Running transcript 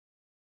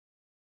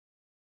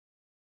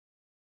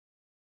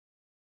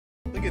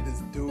Look at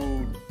this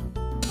dude.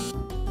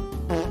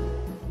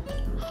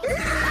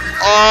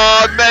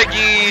 Oh,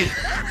 Meggy!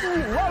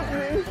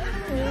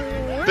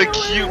 The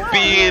cute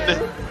bean.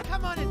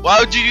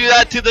 Why would you do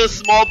that to the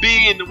small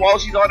bean while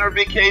she's on her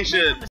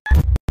vacation?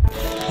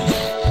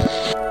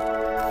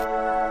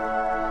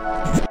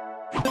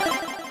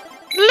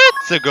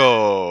 Let's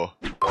go.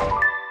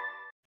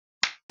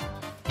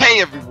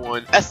 Hey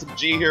everyone,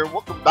 SMG here.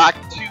 Welcome back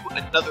to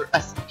another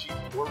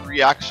SMG4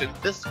 reaction.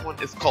 This one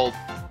is called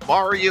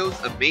Mario's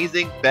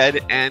Amazing Bed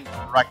and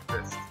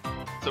Breakfast.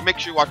 So make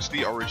sure you watch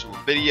the original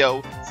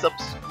video,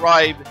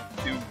 subscribe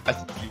to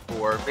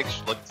SMG4, make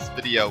sure you like this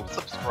video,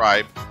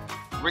 subscribe,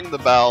 ring the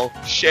bell,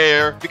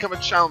 share, become a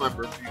channel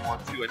member if you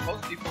want to. And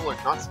most people are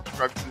not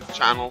subscribed to this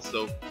channel,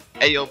 so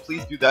ayo,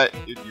 please do that.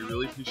 It'd be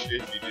really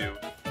appreciated if you do,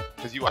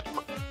 because you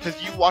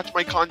watch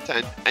my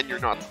content and you're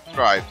not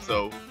subscribed.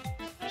 So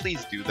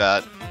please do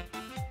that.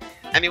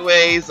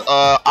 Anyways,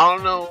 I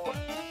don't know.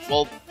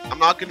 Well, I'm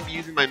not going to be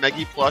using my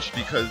Meggy plush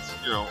because,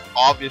 you know,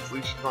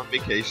 obviously she's on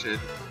vacation.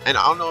 And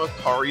I don't know if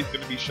Kari's going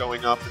to be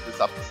showing up in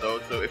this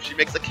episode. So if she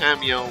makes a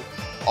cameo,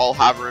 I'll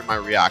have her in my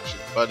reaction.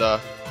 But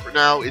for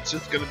now, it's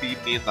just going to be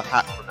me in the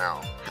hat for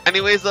now.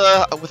 Anyways,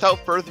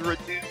 without further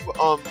ado,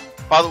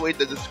 by the way,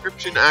 the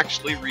description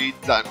actually reads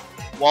that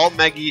while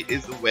Meggy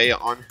is away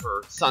on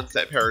her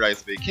Sunset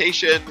Paradise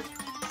vacation,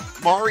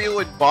 Mario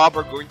and Bob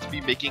are going to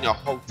be making a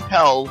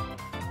hotel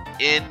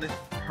in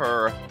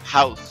her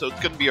house. So it's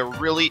going to be a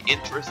really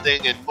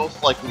interesting and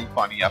most likely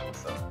funny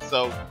episode.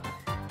 So,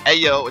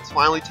 ayo, it's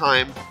finally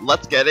time.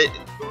 Let's get it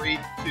in 3,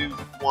 2,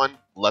 1,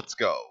 let's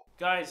go.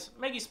 Guys,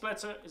 Meggy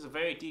Spletzer is a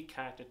very deep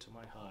character to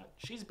my heart.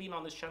 She's been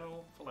on this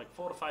channel for like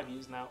 4 to 5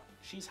 years now.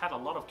 She's had a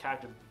lot of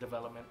character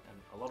development and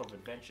a lot of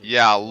adventures.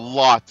 Yeah,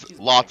 lots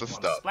of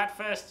stuff.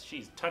 Splatfest,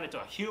 she's turned into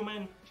a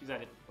human. She's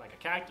had it like a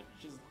character.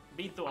 She's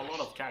been through a lot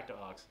of character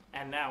arcs,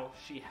 and now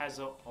she has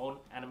her own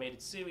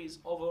animated series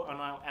over on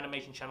our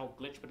animation channel,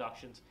 Glitch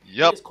Productions.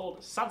 Yep. It is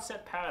called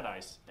Sunset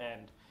Paradise,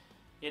 and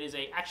it is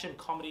a action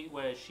comedy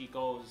where she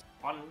goes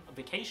on a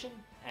vacation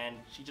and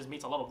she just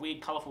meets a lot of weird,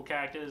 colorful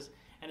characters,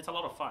 and it's a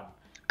lot of fun.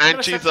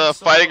 And she's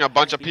fighting a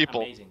bunch of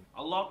people. Amazing.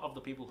 A lot of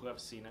the people who have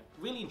seen it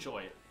really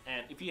enjoy it.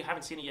 And if you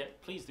haven't seen it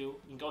yet, please do.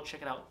 You can go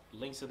check it out.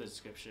 Links in the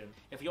description.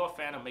 If you're a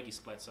fan of Meggy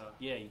Spletzer,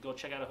 yeah, you go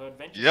check out her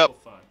adventures so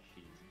far.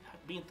 She's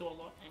been through a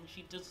lot, and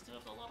she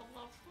deserves a lot of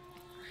love.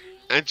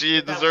 And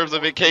she deserves a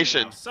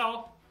vacation.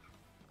 So,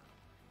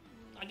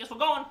 I guess we're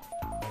going.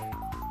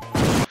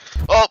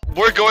 Oh,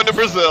 we're going to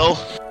Brazil.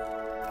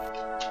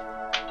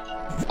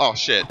 Oh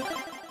shit.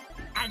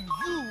 And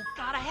you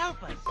gotta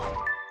help us.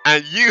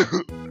 And you.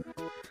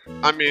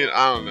 I mean,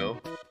 I don't know.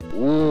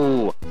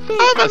 Ooh.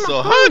 I'm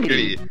so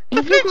hungry.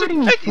 The place at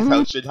Meggy's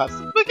house should have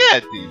some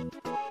spaghetti.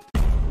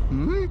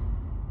 Hmm?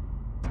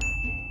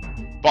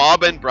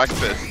 Bob and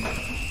breakfast.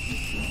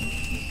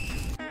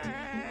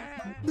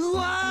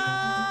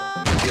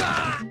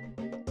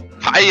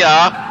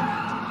 Hiya!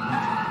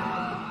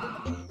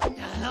 What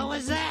the hell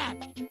was that?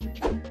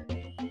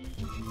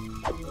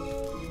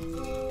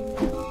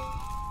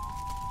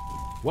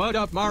 What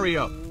up,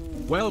 Mario?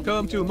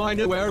 Welcome to my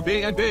new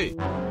Airbnb.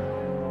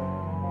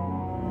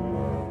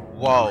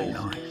 Whoa.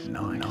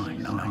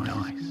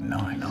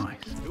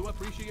 Nice. To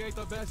appreciate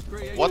the best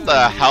creation. What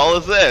the hell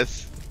is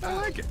this? I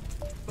like it.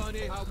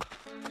 Funny how...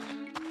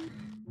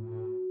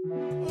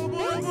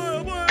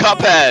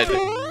 Cuphead!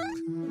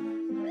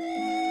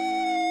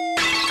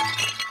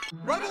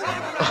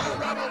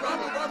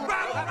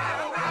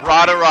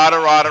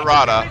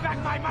 Rada.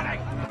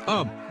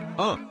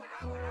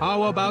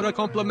 How about a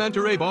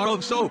complimentary bar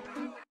of soap?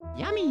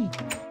 Yummy.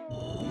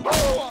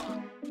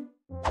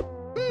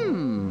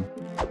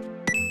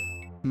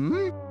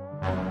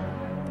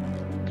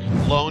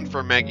 Loan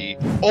for Meggy.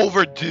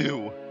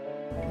 Overdue.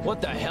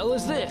 What the hell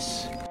is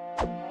this?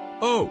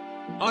 Oh,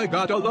 I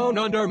got a loan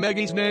under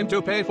Meggy's name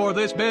to pay for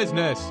this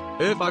business.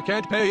 If I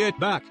can't pay it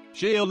back,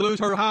 she'll lose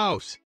her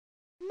house.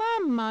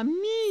 Mamma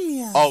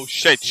mia. Oh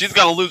shit, she's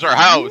gonna lose her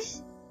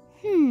house.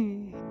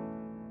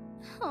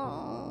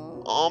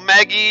 Oh,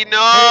 Meggy, no!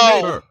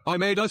 Hey neighbor, I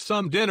made us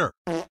some dinner.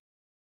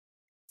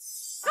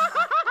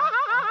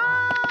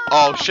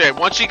 Oh shit,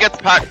 once she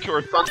gets back to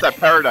her Sunset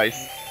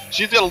Paradise,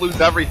 she's gonna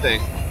lose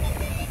everything.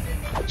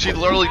 She's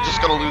literally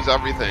just gonna lose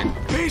everything.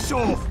 Peace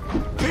off!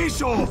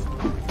 Peace off!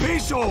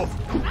 Peace off!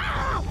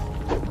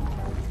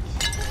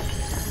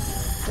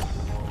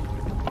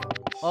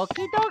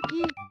 Okie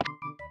dokie.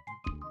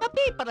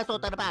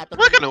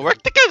 We're gonna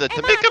work together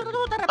to make a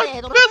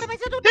best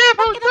damn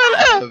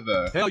hotel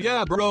ever! Hell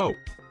yeah, bro!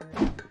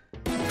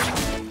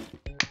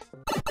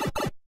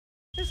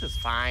 This is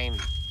fine.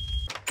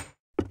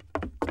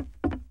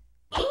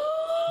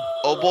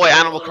 Oh boy,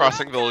 Animal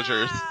Crossing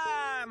villagers.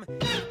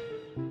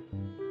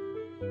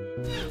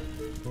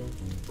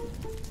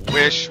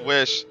 Wish.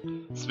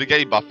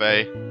 Spaghetti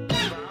buffet.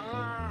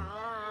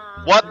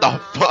 What the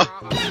fuck?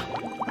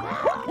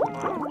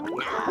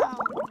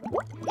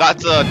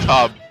 That's a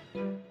tub.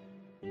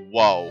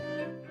 Whoa.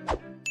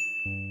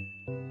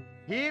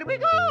 Here we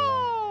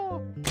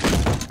go.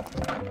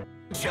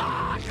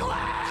 Chocolate.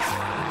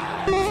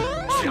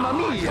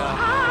 Mamma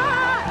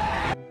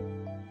mia!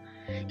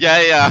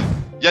 Yeah.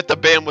 Yet the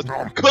band was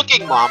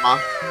cooking, Mama.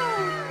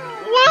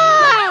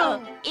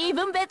 Wow!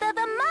 Even better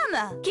than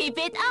Mama. Keep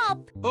it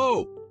up.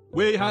 Oh,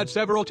 we had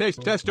several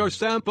taste testers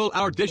sample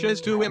our dishes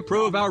to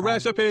improve our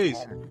recipes.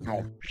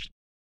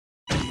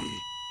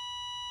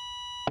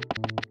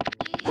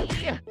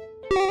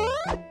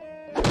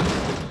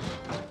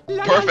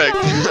 Perfect.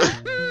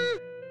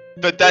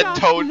 The dead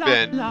toad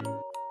bin.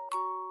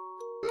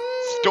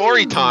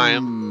 Story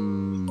time.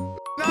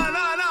 No,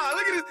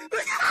 look at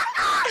this.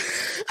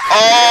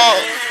 Oh.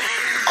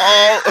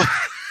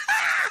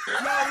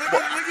 No, look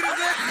at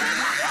this.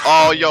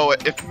 Oh, yo,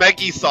 if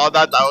Meggy saw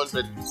that, that would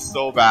have been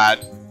so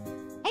bad.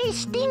 Hey,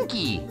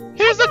 Stinky!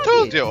 Here's the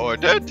toad you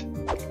ordered.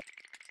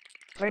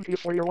 Thank you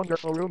for your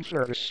wonderful room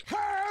service.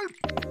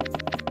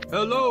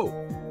 Hello.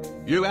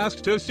 You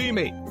asked to see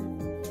me.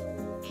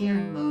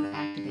 Hearing mode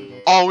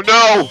activated. Oh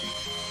no!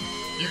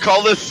 You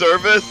call this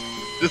service?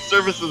 This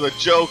service is a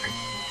joke.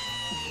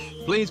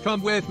 Please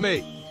come with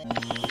me.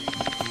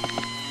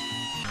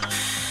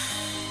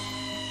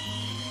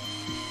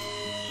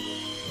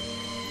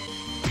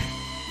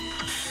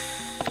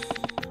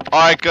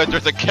 Alright, good,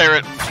 there's a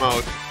carrot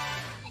mode.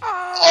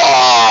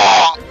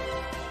 Oh!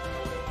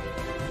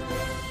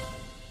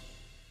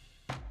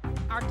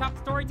 Our top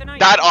story tonight.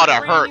 That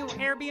oughta hurt. New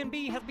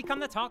Airbnb has become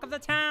the talk of the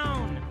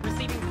town,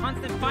 receiving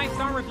constant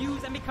 5-star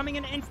reviews and becoming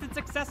an instant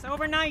success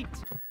overnight.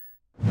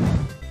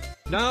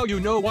 Now you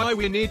know why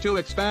we need to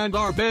expand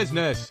our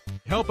business.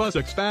 Help us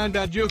expand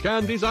and you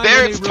can design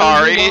There's any room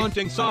Tari. you want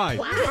inside.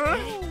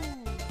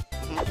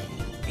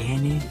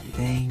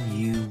 Anything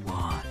you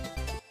want.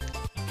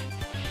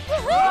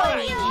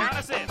 Count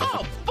us in.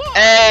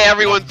 Hey,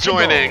 everyone's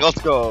joining.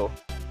 Let's go.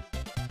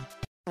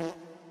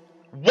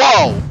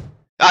 Whoa!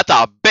 That's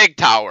a big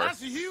tower.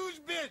 That's a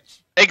huge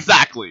bitch.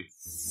 Exactly.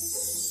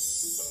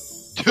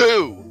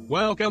 2.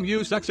 Welcome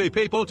you sexy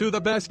people to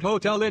the best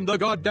hotel in the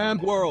goddamn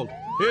world.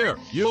 Here,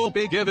 you'll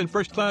be given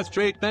first-class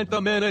treatment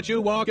the minute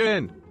you walk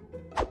in.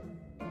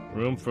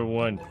 Room for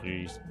one,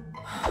 please.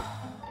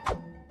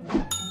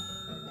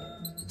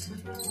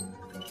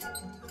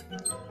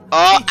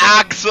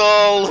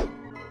 Axel!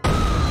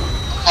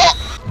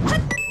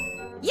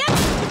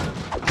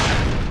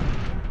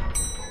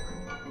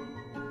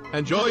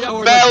 Enjoy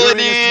our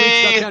Melanie! luxurious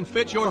suites that can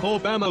fit your whole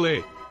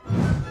family.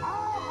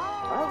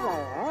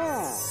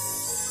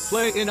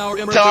 Play in our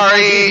immersive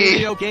Tari!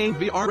 video game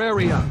VR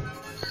area.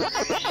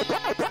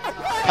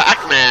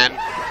 Pac-Man!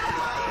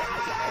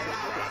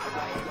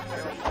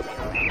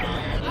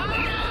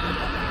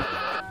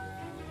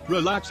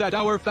 Relax at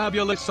our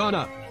fabulous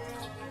sauna.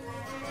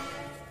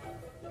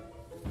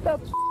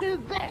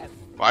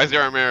 Why is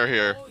there a mirror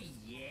here?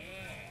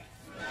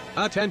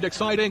 Attend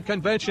exciting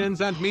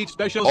conventions and meet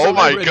special Oh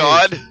my celebrities.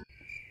 god!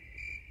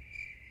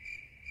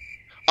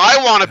 I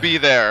want to be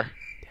there!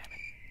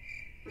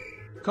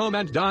 Come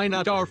and dine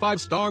at our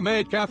 5-star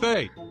maid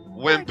cafe.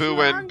 Wimpu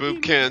and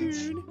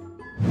Boopkins.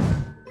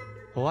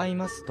 ホワイ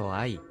マスと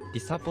I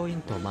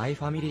disappoint my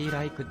family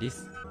like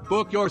this.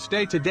 Book your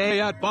stay today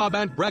at Bob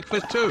and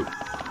Breakfast too.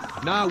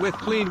 Now with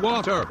clean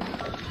water.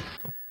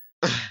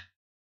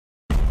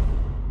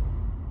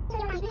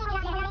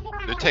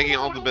 They're taking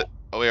all the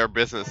away our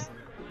business.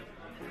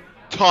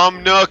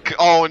 Tom Nook!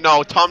 Oh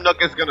no, Tom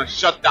Nook is gonna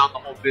shut down the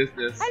whole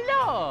business.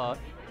 Hello!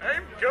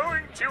 I'm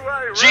going to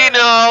Iraq.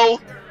 Gino!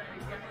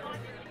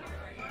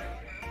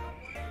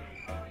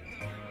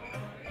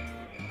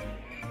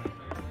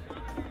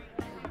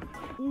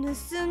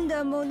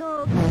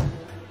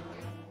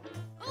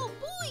 Oh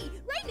boy!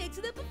 Right next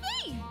to the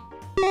buffet!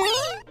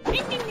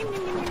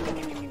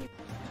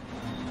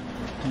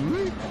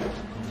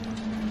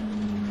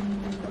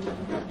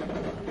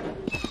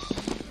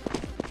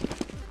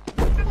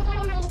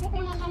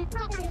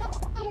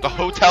 The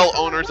Hotel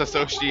Owners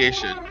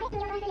Association.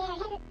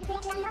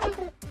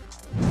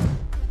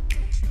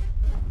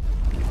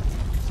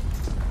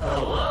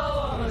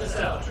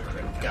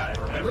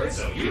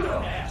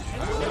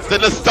 The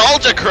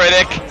Nostalgia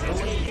Critic!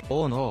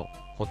 Oh no,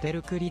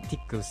 Hotel Critics,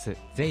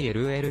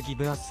 JLL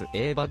give us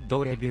a bad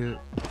review.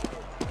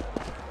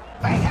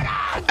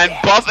 And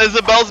Buff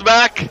Isabel's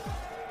back!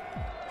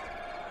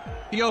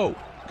 Yo,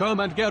 come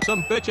and get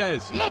some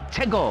bitches. Let's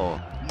go!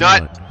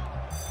 Nut!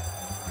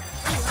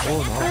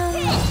 Oh no.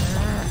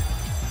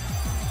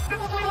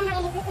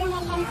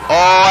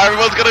 Oh,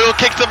 everyone's gonna go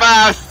kick some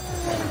ass!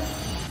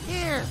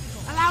 Here,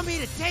 allow me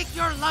to take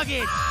your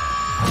luggage!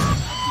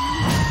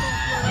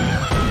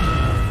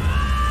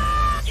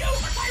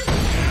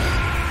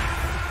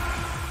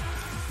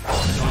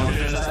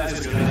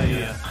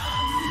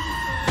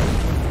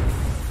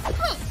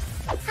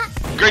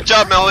 Great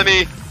job,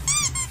 Melanie!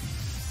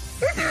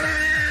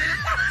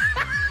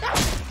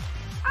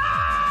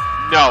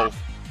 No.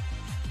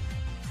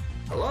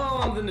 Hello,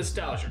 I'm the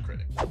Nostalgia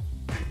Critic.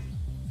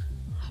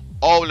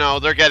 Oh no,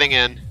 they're getting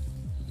in.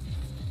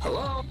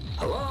 Hello?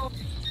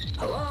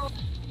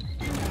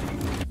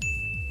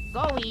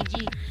 Go,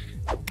 Ouija!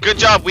 Good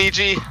job,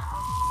 Ouija!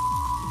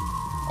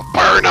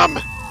 Burn them!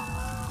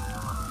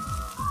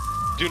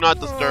 Do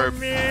not disturb.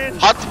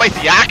 Hot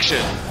spicy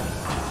action.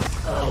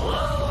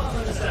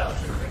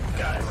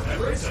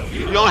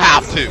 You don't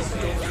have to.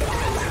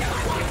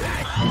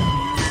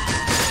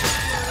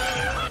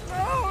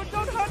 No,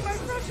 don't hurt my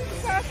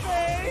precious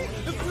cafe.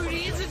 The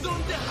fruity isn't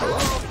going to.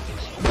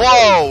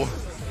 Whoa.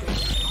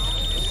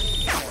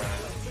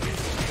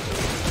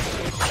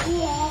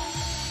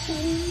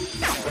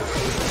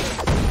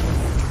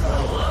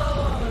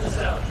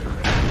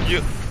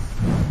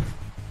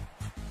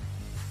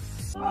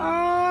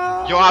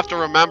 You don't have to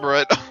remember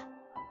it.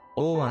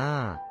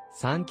 Oh,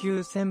 thank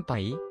you,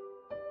 senpai.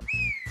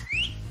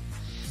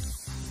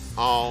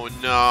 Oh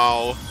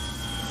no.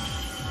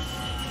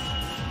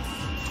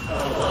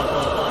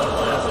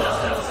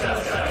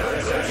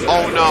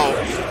 Oh no.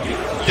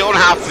 You don't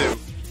have to.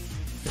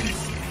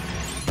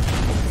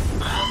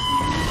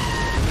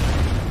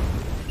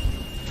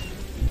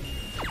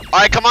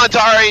 Alright, come on,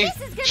 Tari.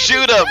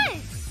 Shoot him.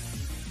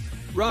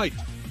 Right.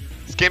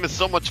 This game is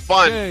so much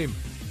fun. Game.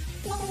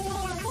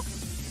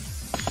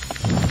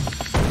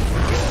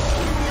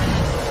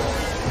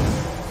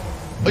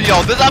 Oh,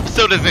 yo, this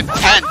episode is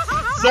intense.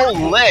 So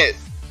lit.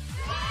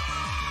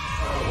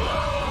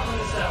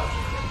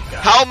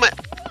 How many?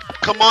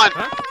 Come on.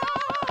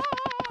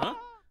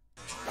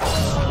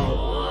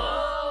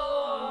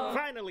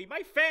 Finally,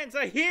 my fans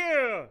are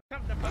here!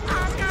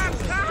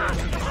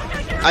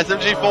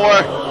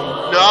 SMG4.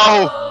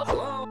 No.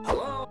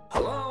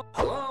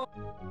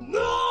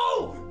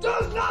 No!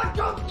 Does not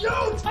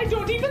compute! I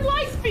don't even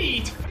like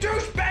speed!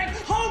 Douchebag,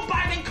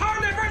 home-biting,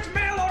 carnivorous,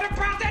 mail-order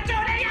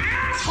prostituting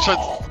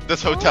asshole!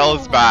 This hotel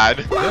is bad.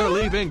 They're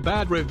leaving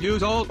bad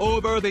reviews all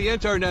over the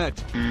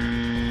internet.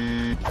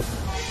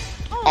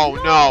 Oh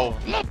no.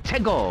 Let's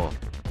go.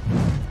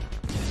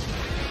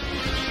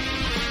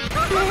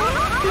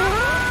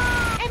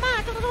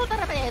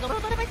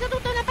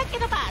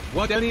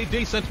 What any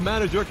decent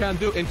manager can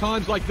do in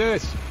times like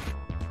this.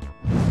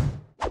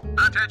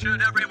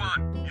 Attention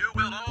everyone, you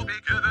will all be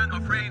given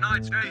a free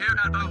night stay here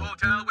at the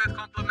hotel with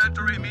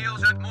complimentary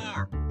meals and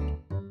more.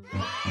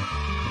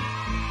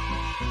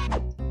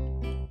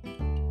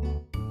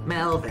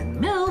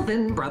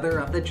 Melvin, brother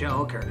of the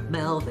Joker.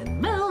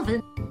 Melvin.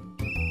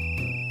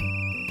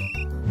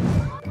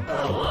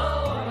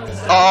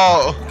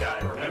 Oh.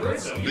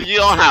 You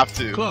don't have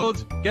to.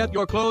 Clothes, get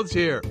your clothes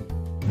here.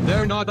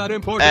 They're not that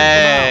important.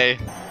 Hey.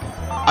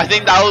 I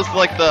think that was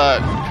like the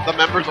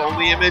members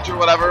only image or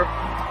whatever.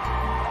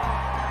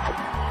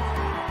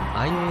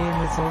 I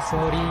am so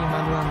sorry,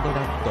 Manu and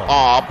Dad.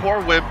 Aw,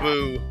 poor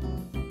Wimpu.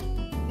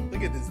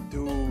 Look at this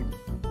dude.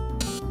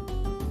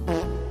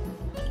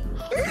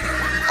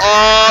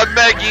 Oh,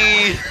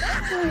 Meggy!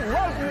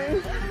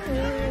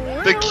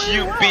 The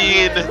cute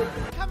bean.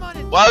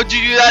 Why would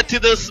you do that to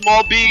the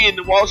small bean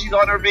while she's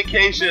on her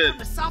vacation?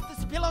 The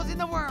softest pillows in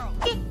the world.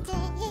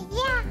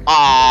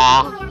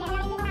 Aww.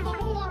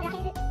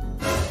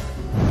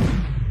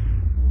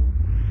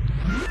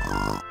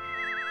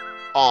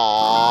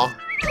 Aww.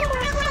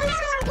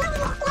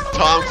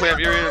 Tom Clamp,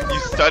 you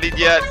studied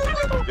yet?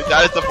 Your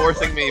dad is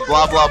divorcing me.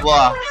 Blah blah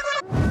blah.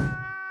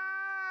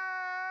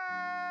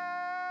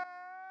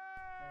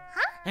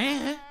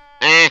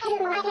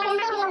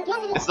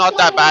 It's not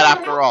that bad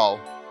after all.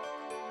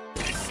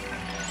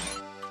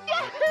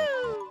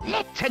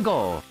 Let's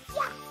go.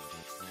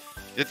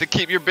 You have to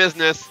keep your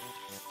business.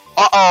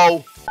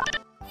 Uh-oh.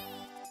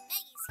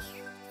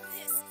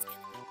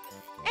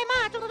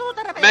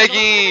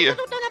 Meggy!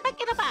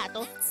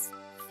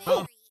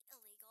 Oh.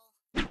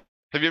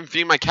 Have you been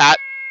feeding my cat?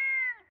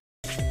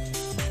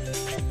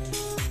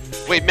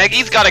 Wait,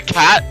 Meggy's got a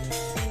cat?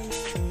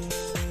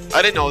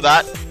 I didn't know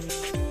that.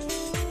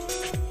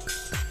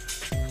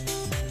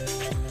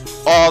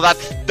 Oh,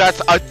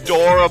 that's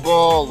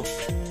adorable.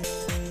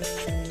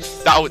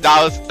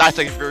 That's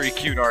like very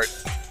cute art.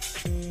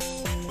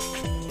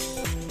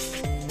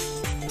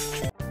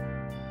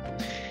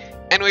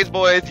 Anyways,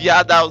 boys,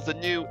 yeah, that was the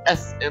new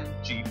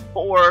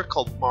SMG4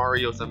 called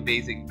Mario's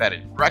Amazing Bed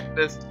and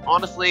Breakfast.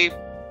 Honestly,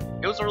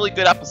 it was a really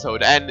good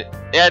episode, and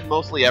it had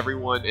mostly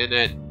everyone in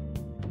it.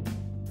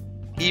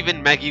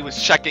 Even Meggy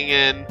was checking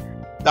in.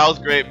 That was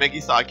great.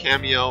 Meggy saw a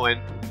cameo, and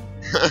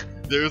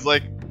there was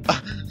like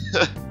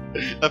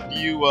a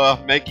few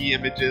Meggy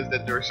images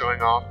that they were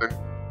showing off, and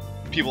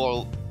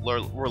people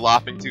were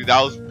laughing too.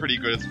 That was pretty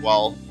good as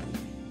well.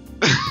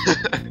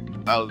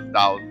 that was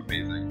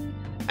amazing.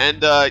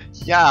 And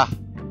yeah,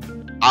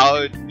 I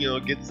would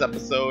give this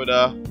episode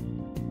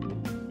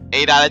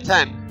 8 out of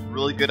 10.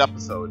 Really good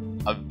episode.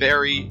 A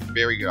very,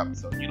 very good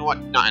episode. You know what?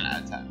 9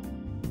 out of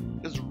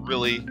 10. It's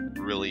really,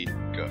 really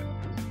good.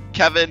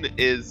 Kevin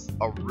is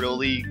a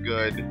really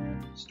good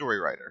story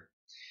writer.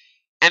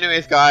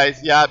 Anyways,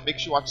 guys, yeah, make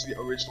sure you watch the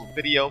original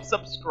video.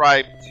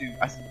 Subscribe to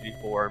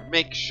SMG4.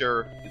 Make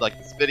sure you like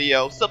this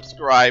video.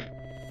 Subscribe.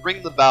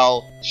 Ring the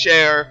bell.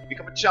 Share.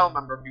 Become a channel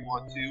member if you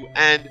want to.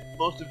 And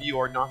most of you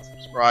are not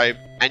subscribed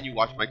and you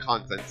watch my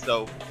content.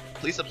 So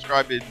please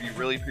subscribe. It'd be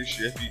really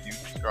appreciated if you do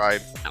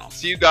subscribe. And I'll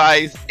see you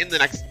guys in the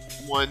next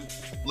one.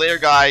 Later,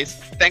 guys.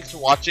 Thanks for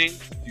watching.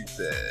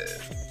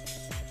 Deuces.